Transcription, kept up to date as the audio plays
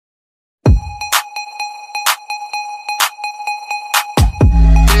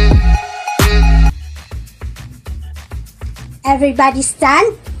Everybody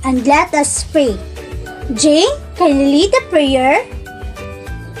stand and let us pray. Jane, can you lead the prayer?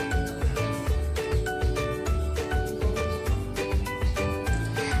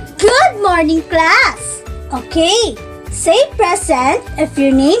 Good morning, class. Okay, say present if your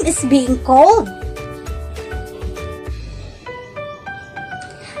name is being called.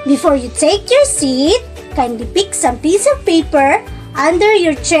 Before you take your seat, kindly pick some piece of paper under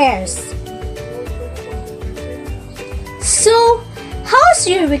your chairs. So, how's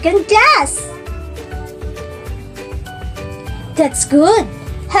your weekend class? That's good.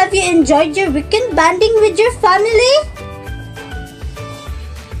 Have you enjoyed your weekend bonding with your family?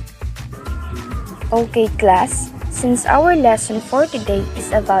 Okay, class. Since our lesson for today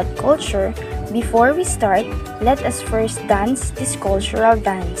is about culture, before we start, let us first dance this cultural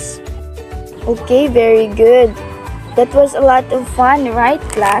dance. Okay, very good. That was a lot of fun, right,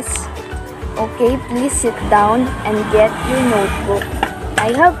 class? Okay, please sit down and get your notebook.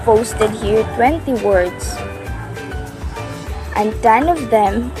 I have posted here 20 words. And 10 of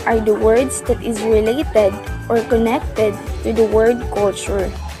them are the words that is related or connected to the word culture.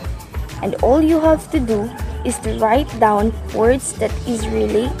 And all you have to do is to write down words that is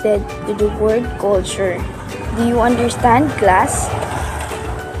related to the word culture. Do you understand, class?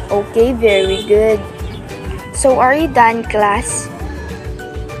 Okay, very good. So are you done, class?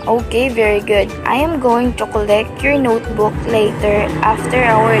 Okay, very good. I am going to collect your notebook later after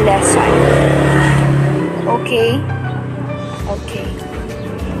our lesson. Okay? Okay.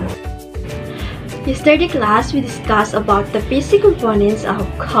 Yesterday class, we discussed about the basic components of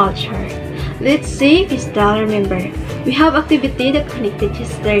culture. Let's see if you still remember. We have activity that connected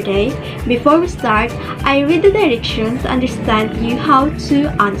yesterday. Before we start, I read the direction to understand you how to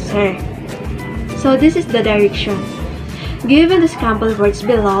answer. So this is the direction. Given the scrambled words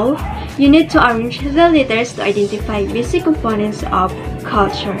below, you need to arrange the letters to identify basic components of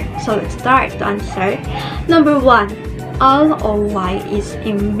culture. So let's start to answer. Number 1, L-O-Y is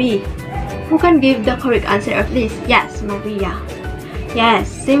in B. Who can give the correct answer of this? Yes, Maria. Yes,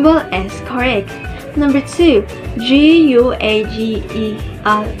 symbol is correct. Number 2, G-U-A-G-E-L-A-N.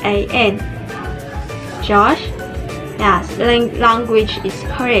 Josh? Yes, language is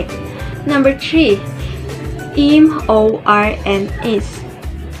correct. Number 3, M-O-R-N-S.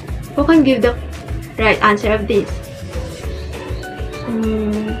 Who can give the right answer of this?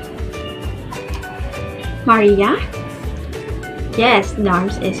 Maria? Yes,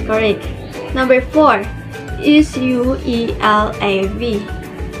 Norms is correct. Number 4, S-U-E-L-A-V.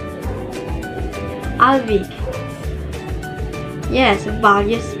 Alvik. Yes,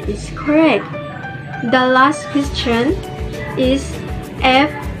 values is correct. The last question is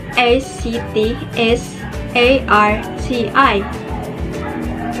F-A-C-T-S-A-R-T-I.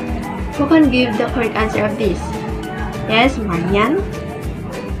 Who can give the correct answer of this? Yes, Marian.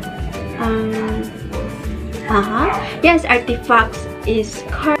 Yes, artifacts is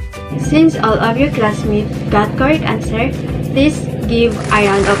correct. Since all of your classmates got correct answer, please give a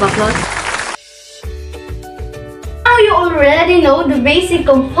round of applause. Now you already know the basic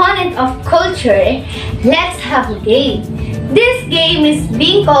component of culture. Let's have a game. This game is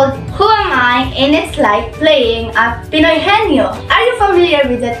being called Who Am I? And it's like playing a Pinoy Henyo. Are you familiar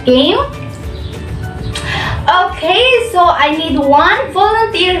with that game? Okay, so I need one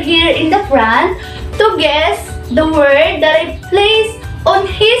volunteer here in the front to guess the word that I place on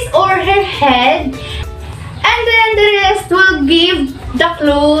his or her head, and then the rest will give the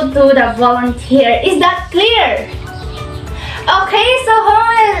clue to the volunteer. Is that clear? Okay, so who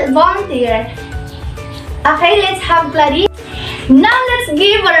will volunteer? Okay, let's have Clarice. Now let's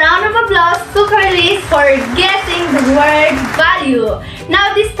give a round of applause to Clarice for guessing the word value.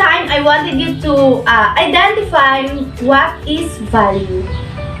 Now this time I wanted you to identify what is value.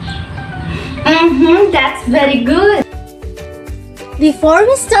 That's very good. Before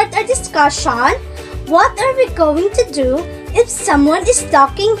we start our discussion, what are we going to do if someone is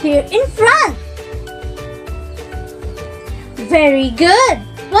talking here in front? Very good.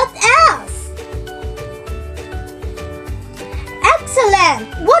 What else? Excellent.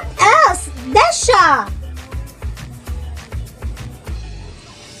 What else, Desha?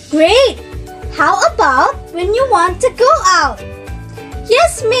 Great. How about when you want to go out?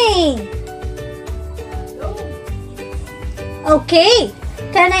 Yes, May. Okay,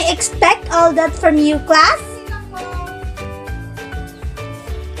 can I expect all that from you, class?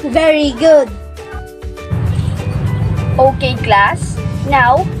 Very good. Okay, class.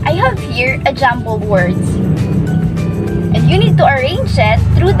 Now, I have here a jumbled words. And you need to arrange it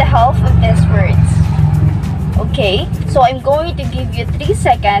through the help of these words. Okay, so I'm going to give you 3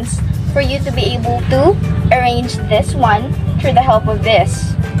 seconds for you to be able to arrange this one through the help of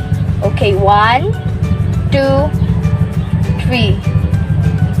this. Okay, 1, 2, 3.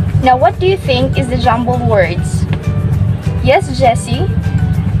 Now, what do you think is the jumbled words? Yes, Jessie?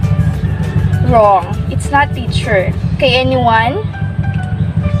 Wrong. It's not teacher. Okay, anyone?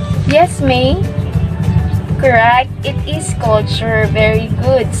 Yes, May? Correct. It is culture. Very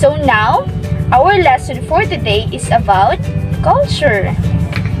good. So now, our lesson for today is about culture.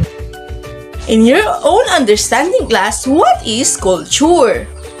 In your own understanding class, what is culture?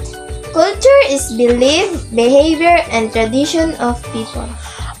 Culture is belief, behavior, and tradition of people.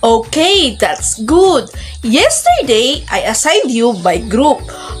 Okay, that's good. Yesterday, I assigned you by group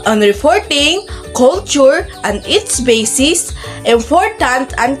on reporting culture and its basis,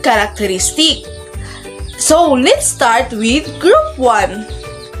 important and characteristic. So, let's start with group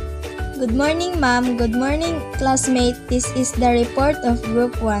 1. Good morning, ma'am. Good morning, classmate. This is the report of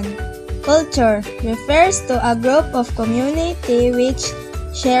group 1. Culture refers to a group of community which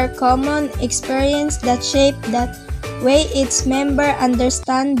share common experience that shape that way its member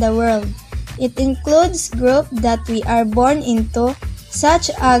understand the world. It includes groups that we are born into, such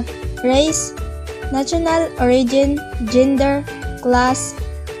as race, national origin, gender, class,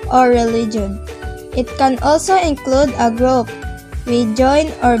 or religion. It can also include a group we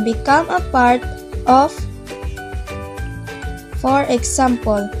join or become a part of. For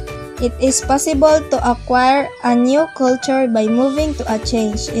example, it is possible to acquire a new culture by moving to a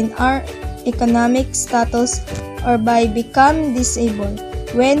change in our economic status or by becoming disabled.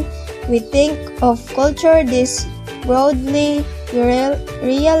 When we think of culture this broadly, we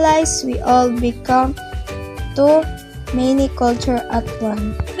realize we all become too many culture at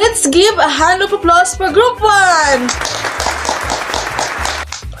once. Let's give a hand of applause for group 1.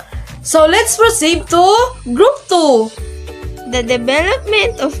 So let's proceed to group 2. The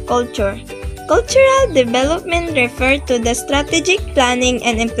development of culture. Cultural development refers to the strategic planning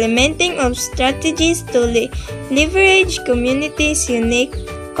and implementing of strategies to leverage communities' unique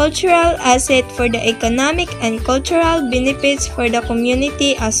cultural asset for the economic and cultural benefits for the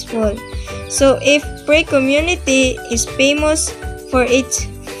community as whole. So if pre-community is famous for its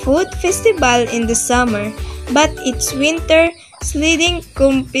food festival in the summer, but its winter sledding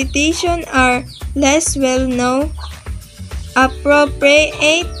competition are less well known,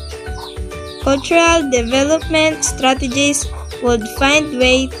 appropriate cultural development strategies would find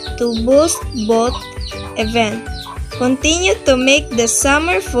way to boost both events. Continue to make the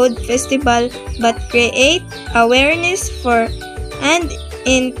summer food festival but create awareness for and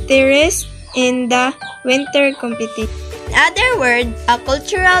interest in the winter competition. In other words, a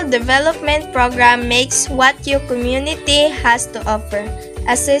cultural development program makes what your community has to offer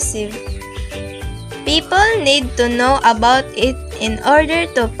accessible. People need to know about it in order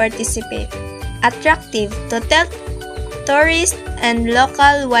to participate. Attractive to tell tourists and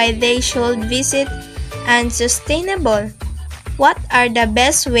local why they should visit, and sustainable. What are the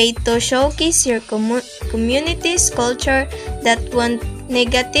best way to showcase your community's culture that won't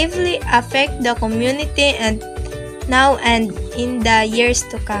negatively affect the community and now and in the years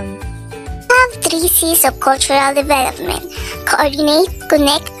to come? We have 3 C's of cultural development: coordinate,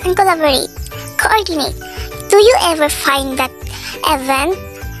 connect, and collaborate. Coordinate. Do you ever find that event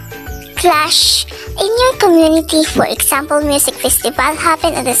clash in your community? For example, music festival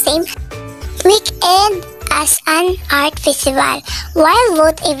happen at the same weekend as an art festival. While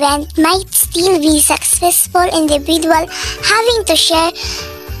both events might still be successful, individual having to share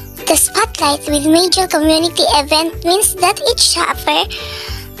the spotlight with major community event means that each suffer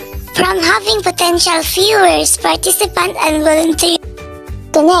from having potential viewers, participants, and volunteers.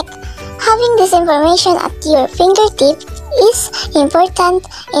 Connect. Having this information at your fingertips is important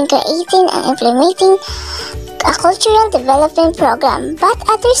in creating and implementing a cultural development program, but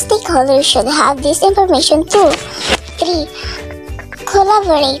other stakeholders should have this information too. 3.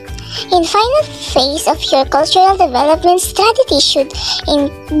 Collaborate. In final phase of your cultural development strategy should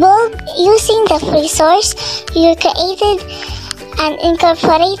involve using the resource you created and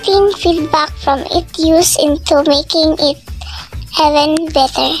incorporating feedback from its use into making it even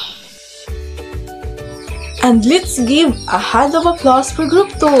better. And let's give a hand of applause for group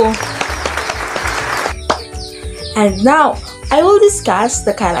 2. And now, I will discuss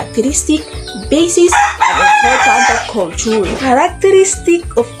the characteristic, basis, and importance of culture.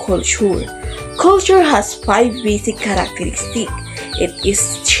 Characteristic of culture. Culture has 5 basic characteristics. It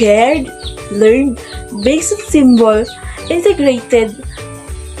is shared, learned, based on symbol, integrated,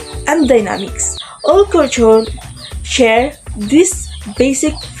 and dynamics. All culture share this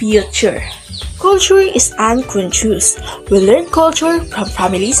basic feature. Culture is unconscious. We learn culture from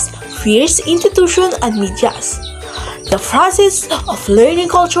families, peers, institutions, and medias. The process of learning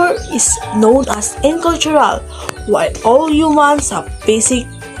culture is known as encultural. While all humans have basic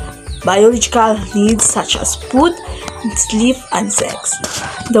biological needs such as food, sleep, and sex,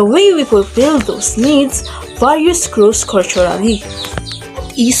 the way we fulfill those needs varies cross-culturally.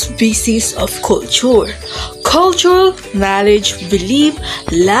 Is basis of culture. Cultural knowledge, belief,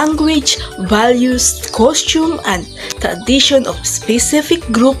 language, values, costume, and tradition of specific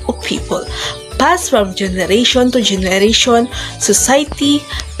group of people pass from generation to generation. Society,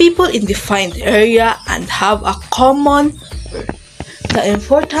 people in defined area and have a common. The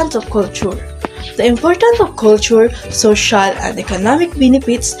importance of culture. The importance of culture, social and economic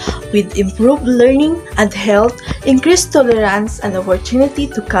benefits with improved learning and health, increased tolerance and opportunity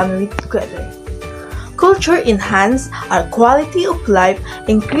to come live together. Culture enhance our quality of life,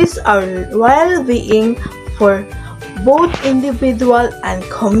 increase our well-being for both individual and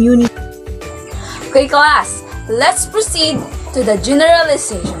community. Okay class, let's proceed to the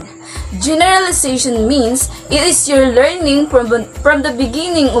generalization. Generalization means it is your learning from the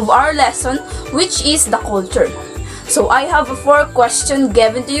beginning of our lesson, which is the culture. So I have 4 questions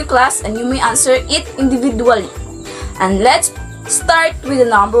given to you class and you may answer it individually. And let's start with the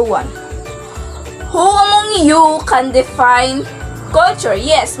number 1. Who among you can define culture?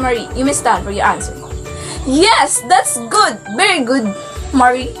 Yes, Marie, you may stand for your answer. Yes, that's good. Very good,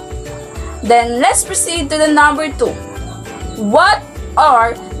 Marie. Then let's proceed to the number 2. What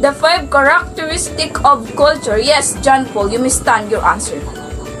are the 5 characteristics of culture? Yes, John Paul, you may stand your answer.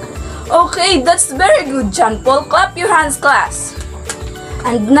 Okay, that's very good, John Paul. Clap your hands, class.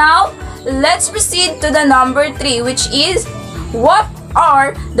 And now, let's proceed to the number 3, which is, what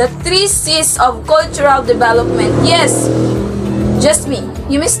are the 3 C's of cultural development? Yes, just me.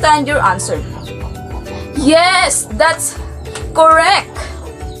 You may stand your answer. Yes, that's correct.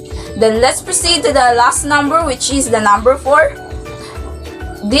 Then let's proceed to the last number, which is the number 4.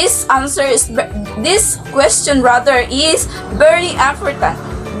 This question is very important.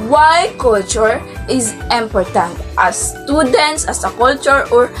 Why culture is important as students, as a culture,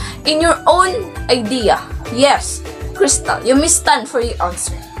 or in your own idea? Yes, Crystal, you may stand for your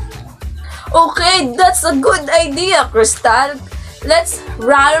answer. Okay, that's a good idea, Crystal. Let's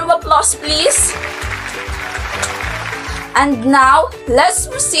round of applause, please. And now, let's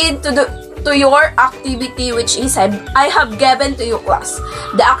proceed to your activity, which is I have given to you class.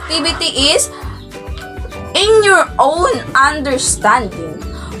 The activity is, in your own understanding,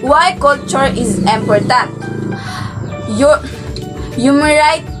 why culture is important. You may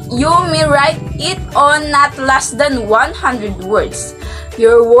write it on not less than 100 words.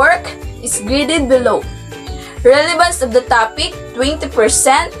 Your work is graded below. Relevance of the topic 20%.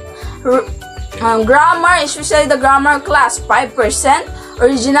 Grammar, especially the grammar class, 5%.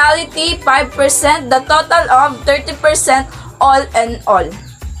 Originality, 5%. The total of 30%, all in all.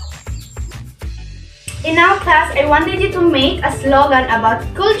 In our class, I wanted you to make a slogan about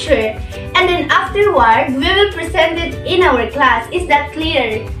culture, and then afterward, we will present it in our class. Is that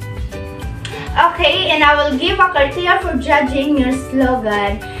clear? Okay, and I will give a criteria for judging your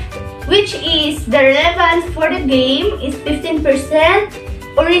slogan, which is the relevance for the game is 15%,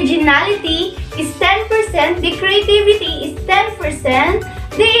 originality is 10%, the creativity is 10%,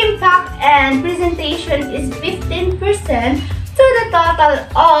 the impact and presentation is 15%, to the total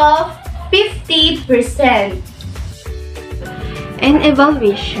of 50%. In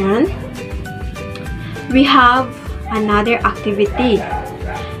evaluation, we have another activity.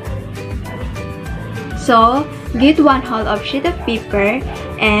 So, get one whole of sheet of paper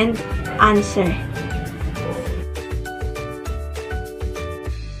and answer.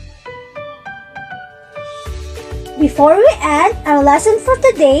 Before we end our lesson for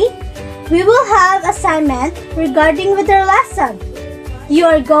today, we will have assignment regarding with our lesson. You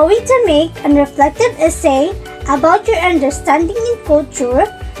are going to make a reflective essay about your understanding in culture,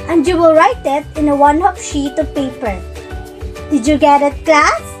 and you will write it in a one-half sheet of paper. Did you get it,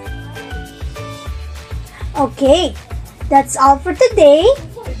 class? Okay, that's all for today.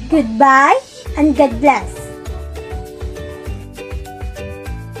 Goodbye and God bless.